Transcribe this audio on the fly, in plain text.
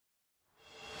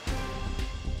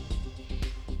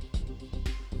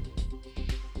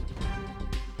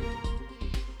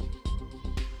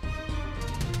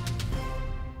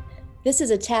This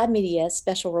is a Tab Media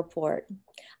special report.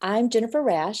 I'm Jennifer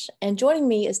Rash, and joining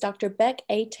me is Dr. Beck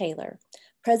A. Taylor,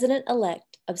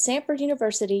 President-elect of Samford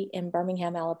University in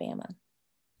Birmingham, Alabama.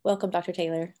 Welcome, Dr.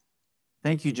 Taylor.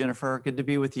 Thank you, Jennifer. Good to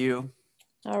be with you.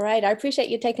 All right, I appreciate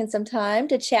you taking some time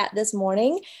to chat this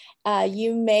morning.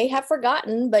 You may have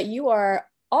forgotten, but you are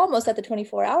almost at the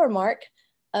 24-hour mark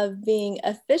of being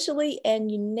officially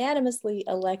and unanimously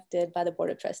elected by the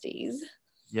Board of Trustees.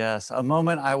 Yes, a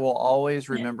moment I will always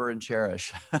remember and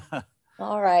cherish.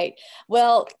 All right.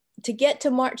 Well, to get to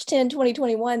March 10,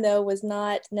 2021, though, was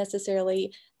not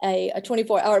necessarily a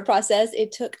 24-hour process.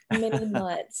 It took many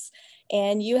months.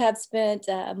 And you have spent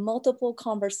multiple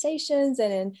conversations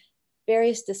and in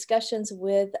various discussions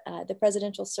with the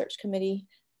Presidential Search Committee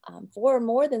for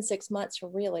more than 6 months,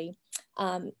 really.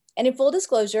 And in full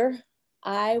disclosure,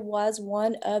 I was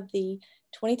one of the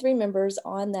 23 members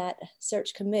on that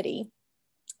search committee.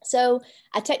 So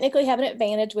I technically have an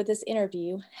advantage with this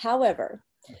interview. However,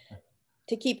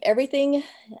 to keep everything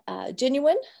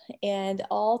genuine and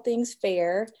all things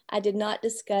fair, I did not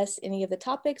discuss any of the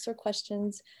topics or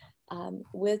questions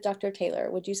with Dr. Taylor.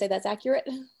 Would you say that's accurate?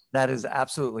 That is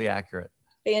absolutely accurate.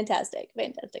 Fantastic,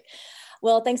 fantastic.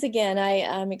 Well, thanks again.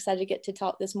 I'm excited to get to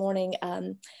talk this morning.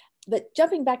 But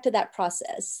jumping back to that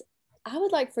process, I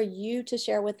would like for you to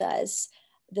share with us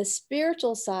the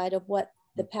spiritual side of what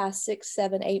the past 6,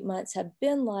 7, 8 months have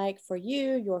been like for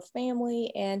you, your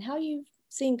family, and how you've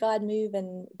seen God move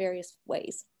in various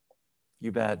ways.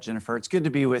 You bet, Jennifer. It's good to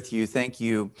be with you. Thank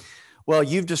you. Well,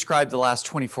 you've described the last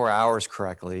 24 hours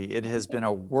correctly. It has been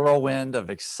a whirlwind of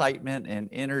excitement and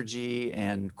energy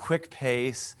and quick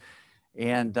pace.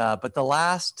 But the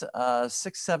last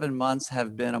 6, 7 months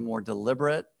have been a more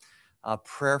deliberate,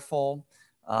 prayerful,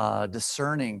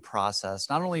 discerning process,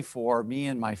 not only for me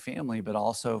and my family, but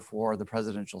also for the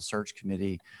Presidential Search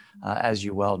Committee, as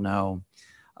you well know.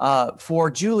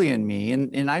 For Julie and me,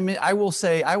 I will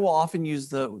say, I will often use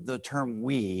the term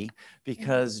we,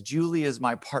 because Julie is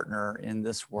my partner in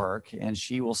this work, and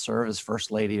she will serve as First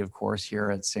Lady, of course, here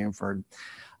at Samford.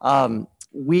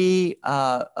 We,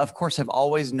 of course, have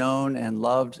always known and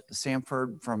loved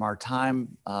Samford from our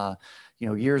time,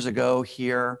 years ago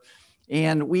here.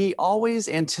 And we always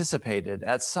anticipated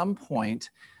at some point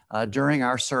during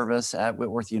our service at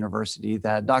Whitworth University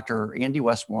that Dr. Andy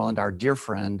Westmoreland, our dear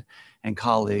friend and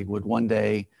colleague, would one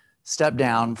day step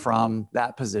down from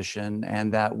that position,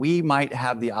 and that we might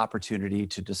have the opportunity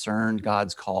to discern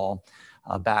God's call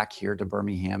back here to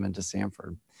Birmingham and to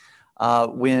Samford.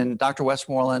 When Dr.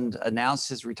 Westmoreland announced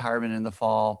his retirement in the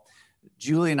fall,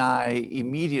 Julie and I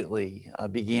immediately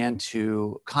began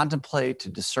to contemplate, to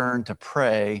discern, to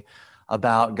pray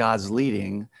about God's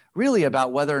leading, really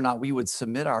about whether or not we would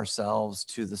submit ourselves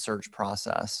to the search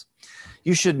process.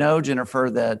 You should know, Jennifer,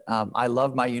 that I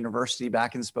love my university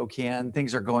back in Spokane.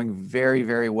 Things are going very,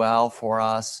 very well for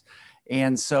us.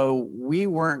 And so we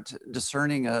weren't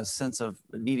discerning a sense of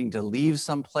needing to leave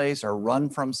someplace or run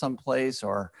from someplace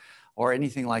or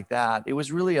anything like that. It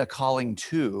was really a calling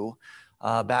to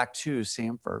back to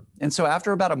Samford. And so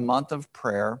after about a month of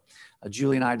prayer,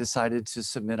 Julie and I decided to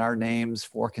submit our names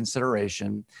for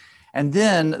consideration. And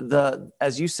then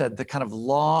as you said, the kind of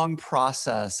long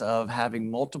process of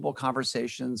having multiple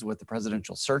conversations with the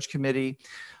Presidential Search Committee,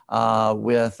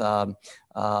 with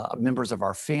members of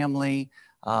our family,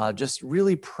 just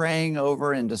really praying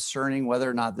over and discerning whether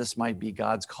or not this might be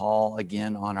God's call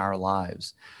again on our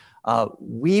lives.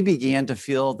 We began to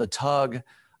feel the tug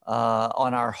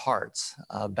on our hearts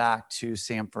back to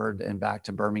Samford and back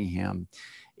to Birmingham.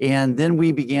 And then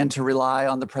we began to rely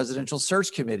on the Presidential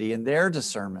Search Committee and their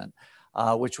discernment,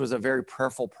 which was a very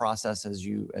prayerful process, as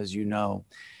you know.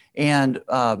 And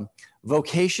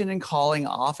vocation and calling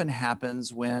often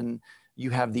happens when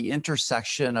you have the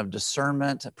intersection of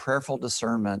discernment, prayerful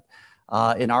discernment,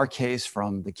 in our case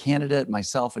from the candidate,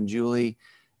 myself and Julie,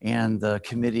 and the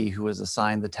committee who was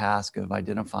assigned the task of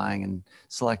identifying and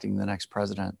selecting the next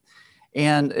president.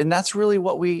 And that's really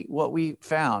what we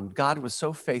found. God was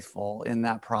so faithful in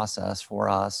that process for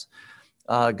us.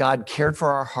 God cared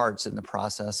for our hearts in the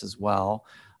process as well,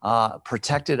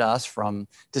 protected us from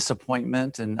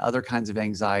disappointment and other kinds of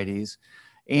anxieties.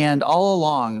 And all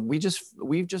along, we've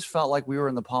just felt like we were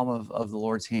in the palm of the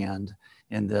Lord's hand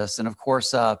in this. And of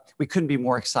course, we couldn't be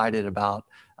more excited about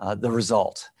the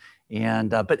result.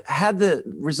 But had the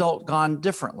result gone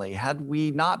differently, had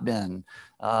we not been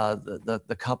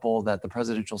the couple that the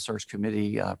Presidential Search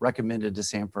Committee recommended to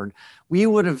Samford, we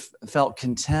would have felt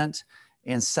content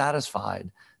and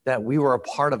satisfied that we were a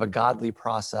part of a godly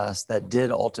process that did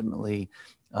ultimately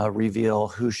reveal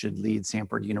who should lead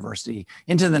Samford University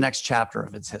into the next chapter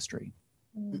of its history.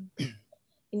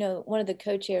 one of the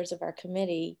co-chairs of our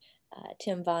committee,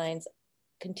 Tim Vines,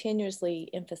 continuously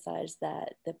emphasized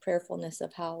that the prayerfulness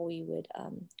of how we would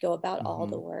go about all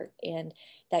the work, and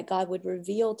that God would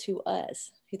reveal to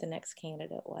us who the next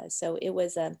candidate was. So it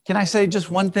was a. Can I say just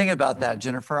one thing about that,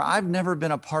 Jennifer? I've never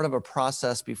been a part of a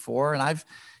process before, and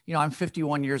I'm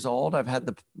 51 years old. I've had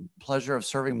the pleasure of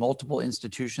serving multiple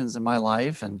institutions in my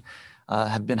life, and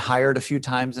have been hired a few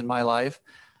times in my life.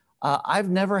 I've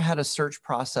never had a search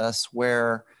process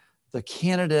where the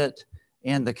candidate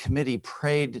and the committee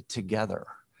prayed together.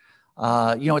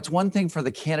 It's one thing for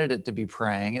the candidate to be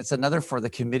praying. It's another for the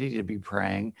committee to be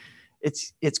praying.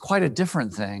 It's quite a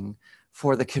different thing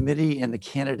for the committee and the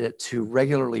candidate to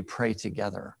regularly pray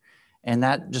together. And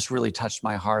that just really touched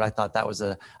my heart. I thought that was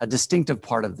a distinctive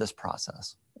part of this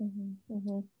process. Mm-hmm,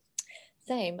 mm-hmm.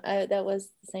 Same. That was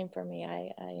the same for me. I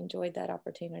enjoyed that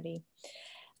opportunity.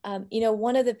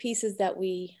 One of the pieces that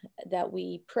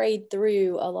we prayed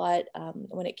through a lot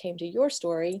when it came to your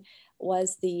story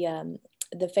was the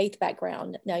faith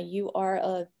background. Now, you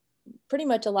are pretty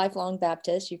much a lifelong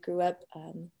Baptist. You grew up,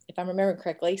 if I'm remembering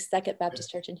correctly, Second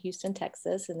Baptist Church in Houston,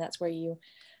 Texas, and that's where you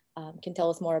can tell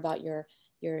us more about your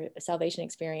salvation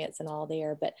experience and all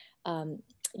there. But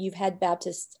you've had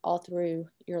Baptists all through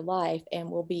your life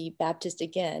and will be Baptist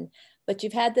again. But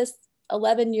you've had this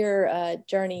 11-year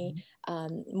journey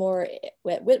more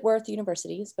at Whitworth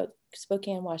University,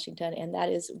 Spokane, Washington, and that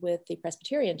is with the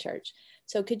Presbyterian Church.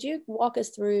 So could you walk us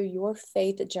through your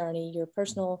faith journey, your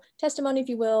personal testimony, if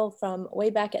you will, from way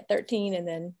back at 13 and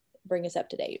then bring us up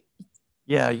to date?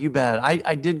 Yeah, you bet.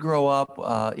 I did grow up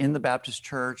in the Baptist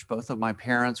church. Both of my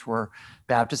parents were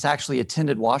Baptists, actually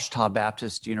attended Ouachita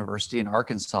Baptist University in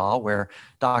Arkansas, where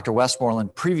Dr.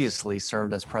 Westmoreland previously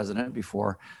served as president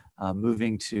before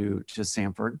moving to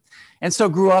Samford. And so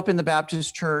grew up in the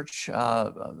Baptist church,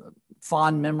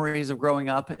 fond memories of growing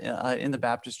up in the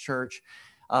Baptist church.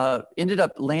 Ended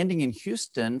up landing in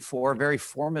Houston for a very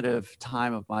formative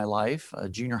time of my life.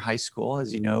 Junior high school,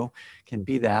 as you know, can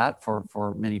be that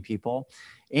for many people.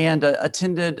 And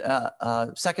attended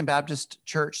Second Baptist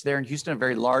Church there in Houston, a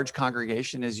very large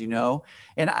congregation, as you know.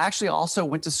 And I actually also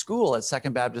went to school at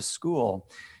Second Baptist School.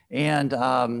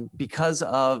 And because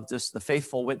of just the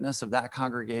faithful witness of that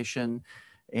congregation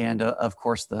and of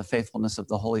course the faithfulness of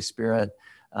the Holy Spirit,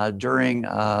 during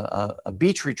a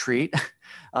beach retreat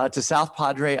to South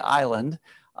Padre Island,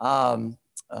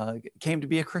 came to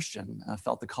be a Christian. I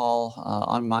felt the call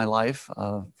on my life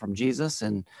from Jesus,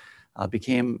 and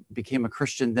became a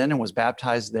Christian then, and was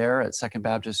baptized there at Second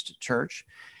Baptist Church.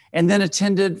 And then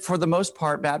attended, for the most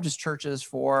part, Baptist churches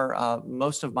for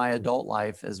most of my adult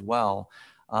life as well.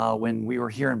 When we were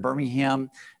here in Birmingham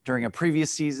during a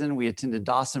previous season, we attended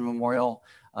Dawson Memorial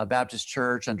Baptist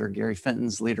Church under Gary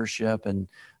Fenton's leadership, and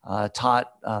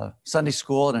taught Sunday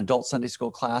school and adult Sunday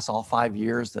school class all 5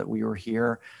 years that we were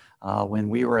here. When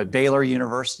we were at Baylor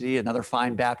University, another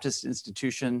fine Baptist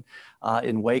institution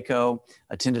in Waco,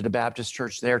 attended a Baptist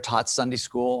church there, taught Sunday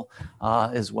school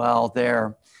as well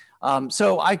there.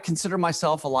 So I consider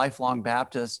myself a lifelong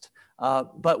Baptist.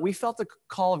 But we felt the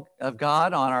call of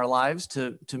God on our lives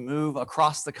to move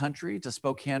across the country to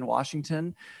Spokane,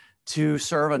 Washington, to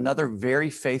serve another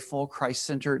very faithful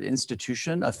Christ-centered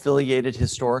institution affiliated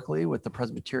historically with the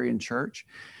Presbyterian Church.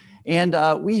 And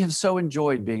we have so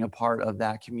enjoyed being a part of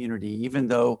that community, even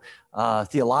though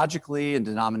theologically and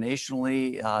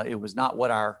denominationally, it was not what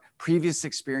our previous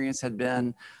experience had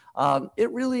been.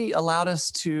 It really allowed us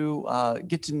to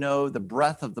get to know the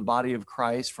breadth of the body of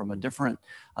Christ from a different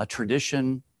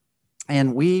tradition.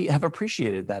 And we have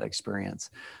appreciated that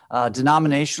experience.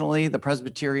 Denominationally, the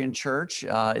Presbyterian Church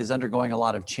is undergoing a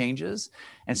lot of changes.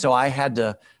 And so I had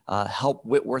to help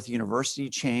Whitworth University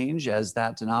change as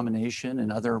that denomination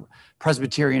and other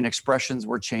Presbyterian expressions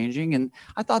were changing. And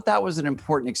I thought that was an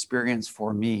important experience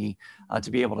for me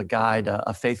to be able to guide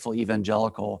a faithful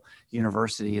evangelical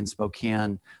university in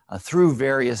Spokane through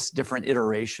various different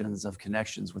iterations of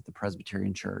connections with the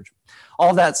Presbyterian Church.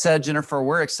 All that said, Jennifer,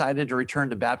 we're excited to return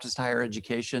to Baptist higher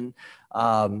education.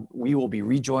 We will be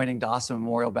rejoining Dawson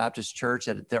Memorial Baptist Church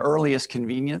at the earliest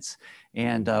convenience.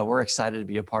 And we're excited to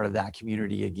be a part of that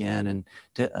community again. And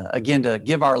to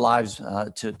give our lives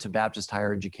to Baptist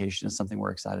higher education is something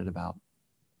we're excited about.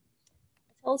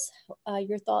 Tell us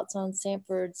your thoughts on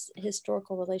Samford's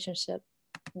historical relationship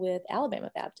with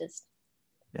Alabama Baptist.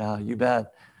 Yeah, you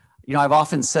bet. You know, I've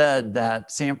often said that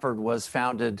Samford was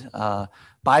founded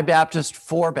by Baptists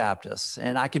for Baptists,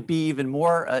 and I could be even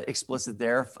more explicit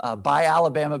there, by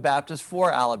Alabama Baptists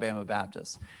for Alabama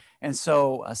Baptists. And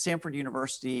so Samford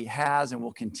University has and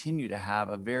will continue to have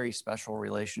a very special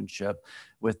relationship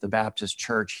with the Baptist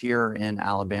Church here in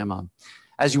Alabama.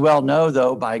 As you well know,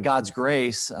 though, by God's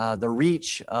grace, the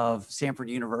reach of Samford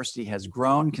University has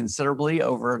grown considerably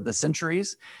over the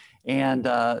centuries. And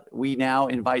we now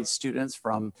invite students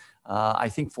from, I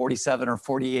think, 47 or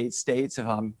 48 states, if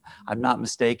I'm not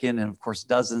mistaken, and of course,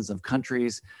 dozens of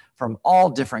countries from all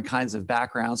different kinds of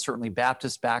backgrounds, certainly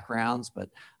Baptist backgrounds, but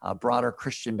broader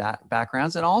Christian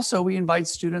backgrounds. And also we invite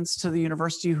students to the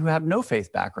university who have no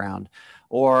faith background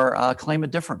or claim a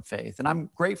different faith. And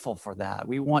I'm grateful for that.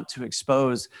 We want to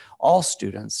expose all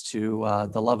students to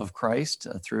the love of Christ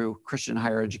through Christian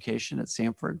higher education at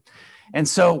Samford. And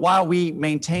so while we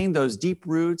maintain those deep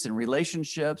roots and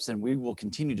relationships, and we will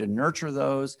continue to nurture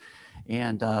those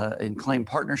and claim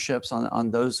partnerships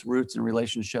on those roots and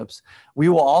relationships, we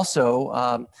will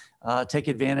also take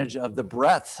advantage of the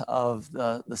breadth of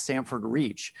the Samford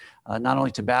reach, not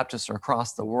only to Baptists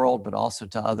across the world, but also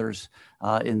to others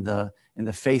in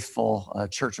the faithful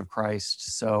Church of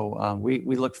Christ. So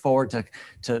we look forward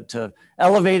to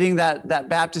elevating that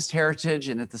Baptist heritage,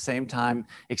 and at the same time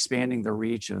expanding the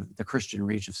reach of the Christian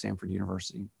reach of Samford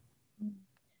University.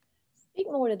 Speak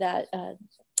more to that,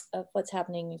 of what's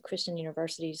happening in Christian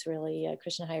universities, really,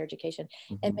 Christian higher education,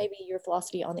 and maybe your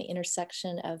philosophy on the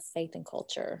intersection of faith and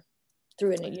culture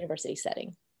through a university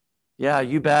setting. Yeah,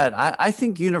 you bet. I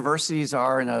think universities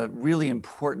are in a really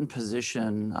important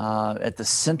position at the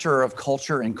center of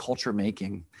culture and culture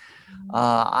making.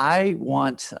 I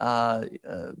want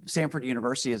Samford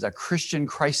University as a Christian,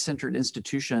 Christ-centered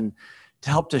institution to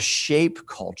help to shape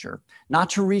culture, not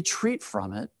to retreat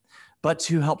from it, but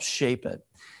to help shape it.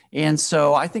 And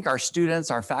so I think our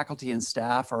students, our faculty and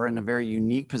staff are in a very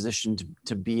unique position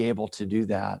to be able to do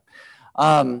that.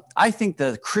 I think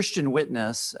the Christian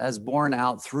witness, as borne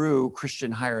out through Christian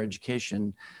higher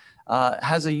education,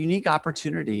 has a unique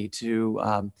opportunity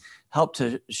to help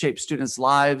to shape students'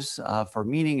 lives for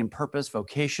meaning and purpose,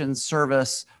 vocation,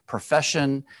 service,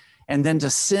 profession, and then to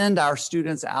send our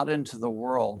students out into the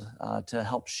world to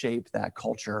help shape that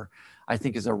culture, I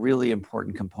think is a really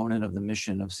important component of the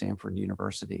mission of Samford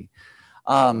University.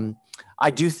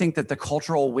 I do think that the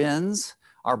cultural winds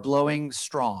are blowing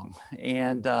strong,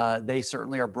 and they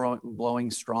certainly are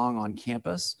blowing strong on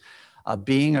campus.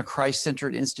 Being a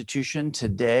Christ-centered institution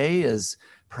today is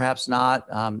perhaps not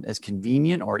as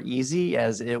convenient or easy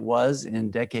as it was in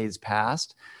decades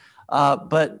past.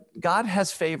 But God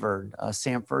has favored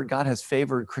Samford. God has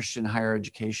favored Christian higher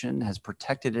education, has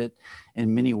protected it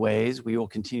in many ways. We will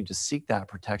continue to seek that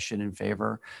protection and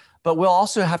favor. But we'll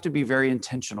also have to be very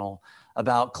intentional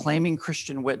about claiming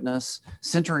Christian witness,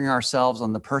 centering ourselves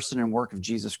on the person and work of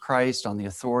Jesus Christ, on the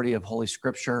authority of Holy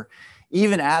Scripture,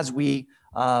 even as we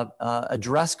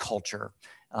address culture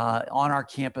on our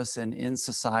campus and in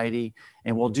society.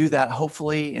 And we'll do that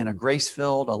hopefully in a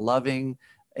grace-filled, a loving,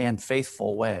 and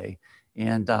faithful way.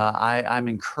 And I'm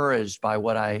encouraged by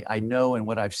what I know and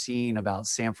what I've seen about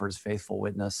Samford's faithful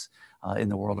witness in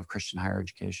the world of Christian higher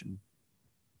education.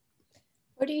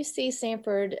 Where do you see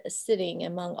Samford sitting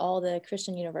among all the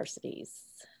Christian universities?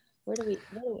 We'll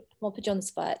put you on the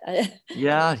spot.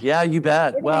 Yeah, you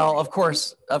bet. Well, of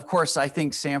course, I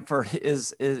think Samford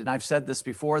is, and I've said this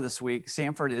before this week,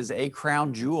 Samford is a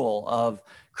crown jewel of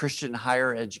Christian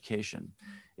higher education.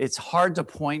 It's hard to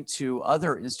point to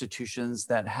other institutions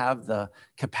that have the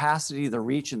capacity, the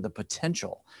reach, and the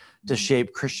potential to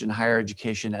shape Christian higher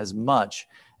education as much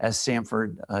as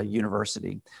Samford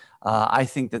University. I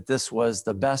think that this was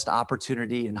the best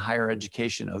opportunity in higher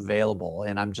education available,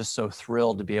 and I'm just so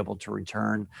thrilled to be able to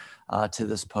return to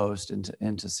this post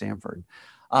into Samford.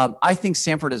 I think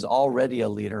Samford is already a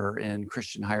leader in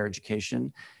Christian higher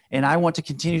education, and I want to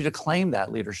continue to claim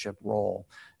that leadership role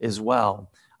as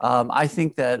well. I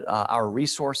think that our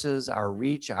resources, our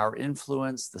reach, our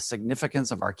influence, the significance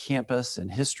of our campus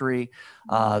and history,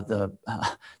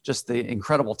 just the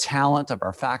incredible talent of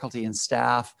our faculty and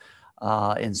staff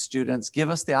and students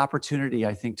give us the opportunity,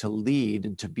 I think, to lead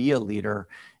and to be a leader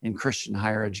in Christian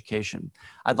higher education.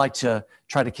 I'd like to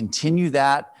try to continue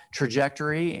that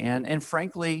trajectory. And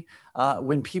frankly,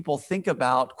 when people think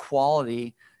about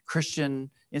quality Christian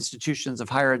institutions of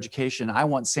higher education, I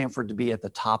want Samford to be at the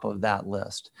top of that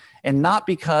list. And not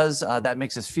because that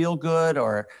makes us feel good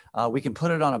or we can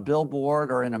put it on a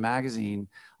billboard or in a magazine,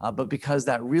 but because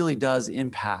that really does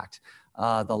impact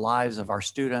the lives of our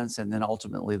students and then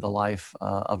ultimately the life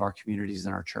of our communities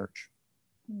and our church.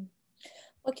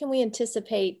 What can we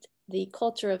anticipate the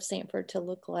culture of Samford to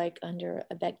look like under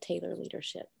a Beck Taylor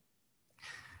leadership?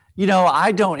 You know,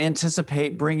 I don't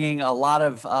anticipate bringing a lot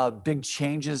of big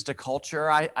changes to culture.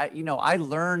 I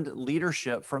learned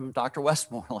leadership from Dr.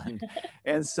 Westmoreland.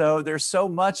 And so there's so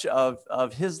much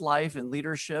of his life and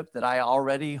leadership that I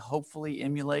already hopefully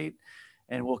emulate.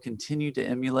 and we'll continue to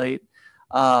emulate.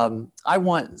 I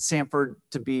want Samford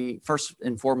to be, first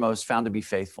and foremost, found to be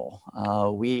faithful.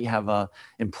 We have an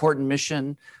important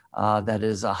mission that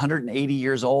is 180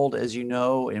 years old, as you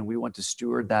know, and we want to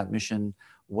steward that mission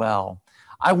well.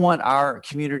 I want our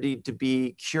community to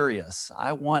be curious.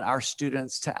 I want our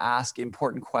students to ask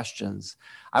important questions.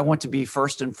 I want to be,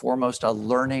 first and foremost, a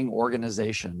learning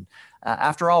organization.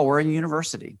 After all, we're a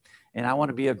university, and I want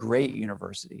to be a great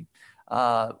university.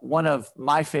 One of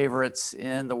my favorites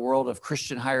in the world of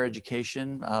Christian higher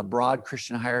education, broad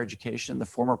Christian higher education, the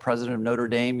former president of Notre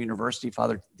Dame University,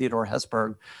 Father Theodore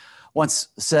Hesburgh, once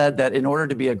said that in order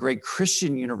to be a great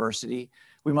Christian university,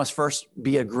 we must first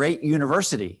be a great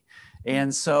university.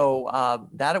 And so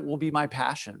that will be my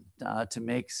passion, to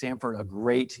make Samford a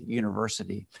great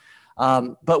university.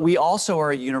 But we also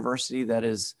are a university that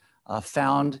is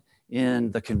found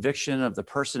in the conviction of the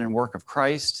person and work of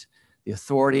Christ, the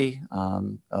authority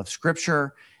of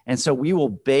Scripture. And so we will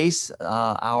base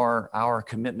our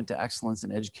commitment to excellence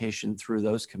in education through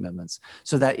those commitments.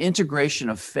 So that integration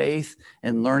of faith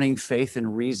and learning, faith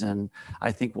and reason,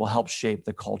 I think will help shape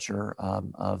the culture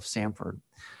of Samford.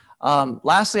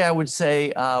 Lastly, I would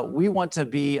say we want to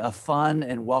be a fun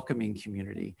and welcoming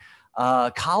community.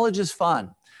 College is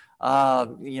fun.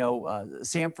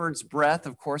 Samford's breadth,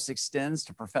 of course, extends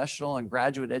to professional and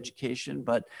graduate education.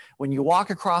 But when you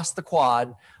walk across the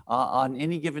quad on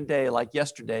any given day, like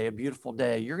yesterday, a beautiful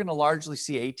day, you're going to largely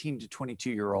see 18 to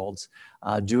 22-year-olds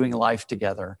doing life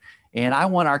together. And I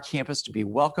want our campus to be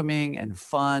welcoming and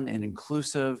fun and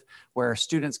inclusive, where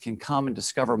students can come and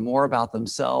discover more about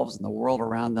themselves and the world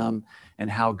around them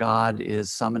and how God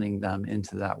is summoning them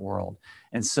into that world.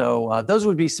 And so those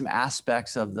would be some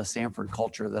aspects of the Samford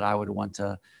culture that I would want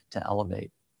to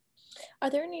elevate. Are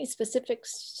there any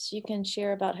specifics you can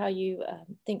share about how you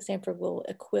think Samford will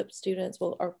equip students,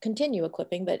 or continue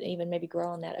equipping, but even maybe grow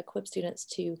on that, equip students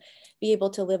to be able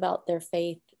to live out their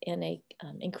faith in a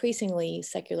increasingly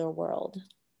secular world?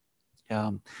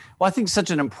 Yeah, well, I think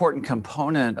such an important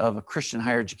component of a Christian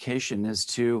higher education is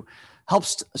to help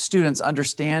students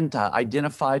understand,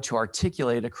 identify, to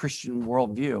articulate a Christian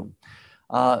worldview.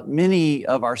 Many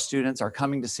of our students are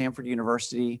coming to Samford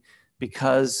University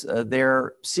because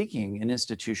they're seeking an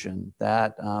institution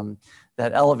that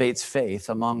elevates faith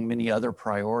among many other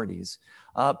priorities.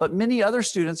 But many other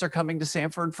students are coming to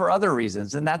Samford for other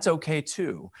reasons, and that's okay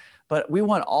too. But we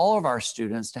want all of our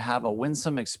students to have a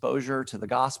winsome exposure to the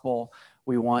gospel.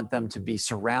 We want them to be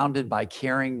surrounded by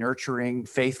caring, nurturing,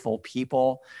 faithful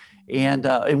people. And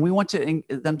we want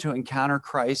them to encounter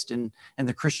Christ and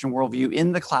the Christian worldview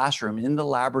in the classroom, in the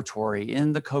laboratory,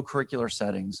 in the co-curricular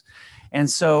settings. And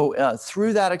so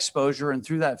through that exposure and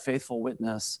through that faithful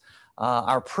witness,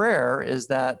 our prayer is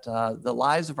that the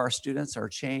lives of our students are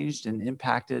changed and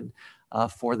impacted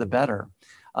for the better.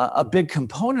 A big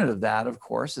component of that, of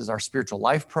course, is our spiritual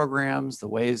life programs, the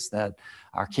ways that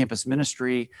our campus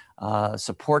ministry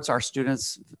supports our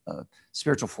students'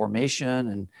 spiritual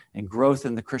formation and growth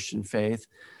in the Christian faith.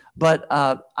 But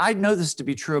I know this to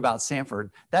be true about Samford.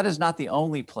 That is not the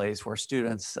only place where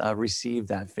students receive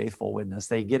that faithful witness.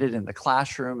 They get it in the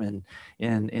classroom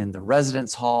and in the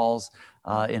residence halls,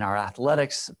 in our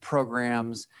athletics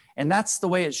programs, and that's the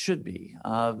way it should be.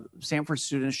 Samford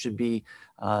students should be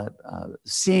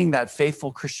seeing that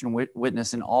faithful Christian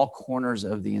witness in all corners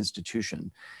of the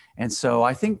institution. And so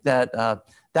I think that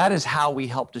that is how we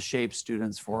help to shape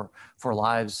students for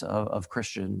lives of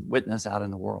Christian witness out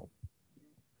in the world.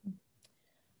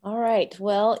 All right,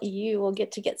 well, you will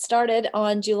get started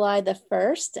on July the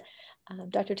 1st.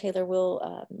 Dr. Taylor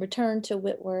will return to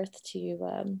Whitworth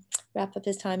to wrap up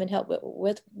his time and help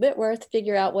with Whitworth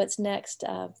figure out what's next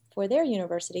for their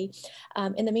university.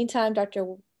 In the meantime,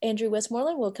 Dr. Andrew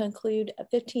Westmoreland will conclude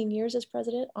 15 years as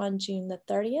president on June the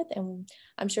 30th, and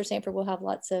I'm sure Samford will have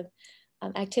lots of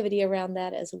activity around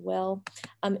that as well.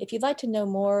 If you'd like to know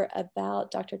more about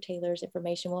Dr. Taylor's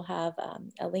information, we'll have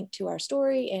a link to our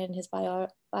story and his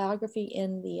biography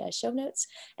in the show notes.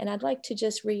 And I'd like to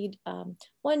just read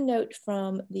one note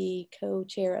from the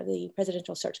co-chair of the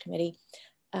Presidential Search Committee,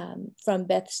 from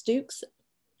Beth Stooks,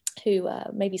 who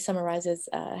maybe summarizes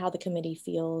how the committee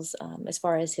feels as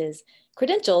far as his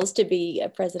credentials to be a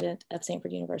president of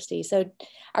Samford University. So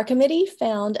our committee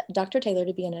found Dr. Taylor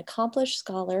to be an accomplished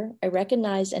scholar, a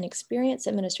recognized and experienced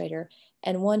administrator,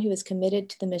 and one who is committed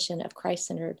to the mission of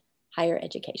Christ-centered higher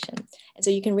education. And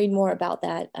so you can read more about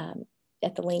that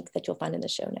at the link that you'll find in the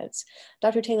show notes.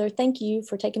 Dr. Taylor, thank you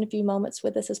for taking a few moments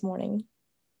with us this morning.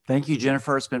 Thank you,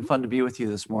 Jennifer. It's been fun to be with you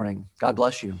this morning. God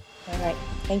bless you. All right.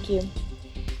 Thank you.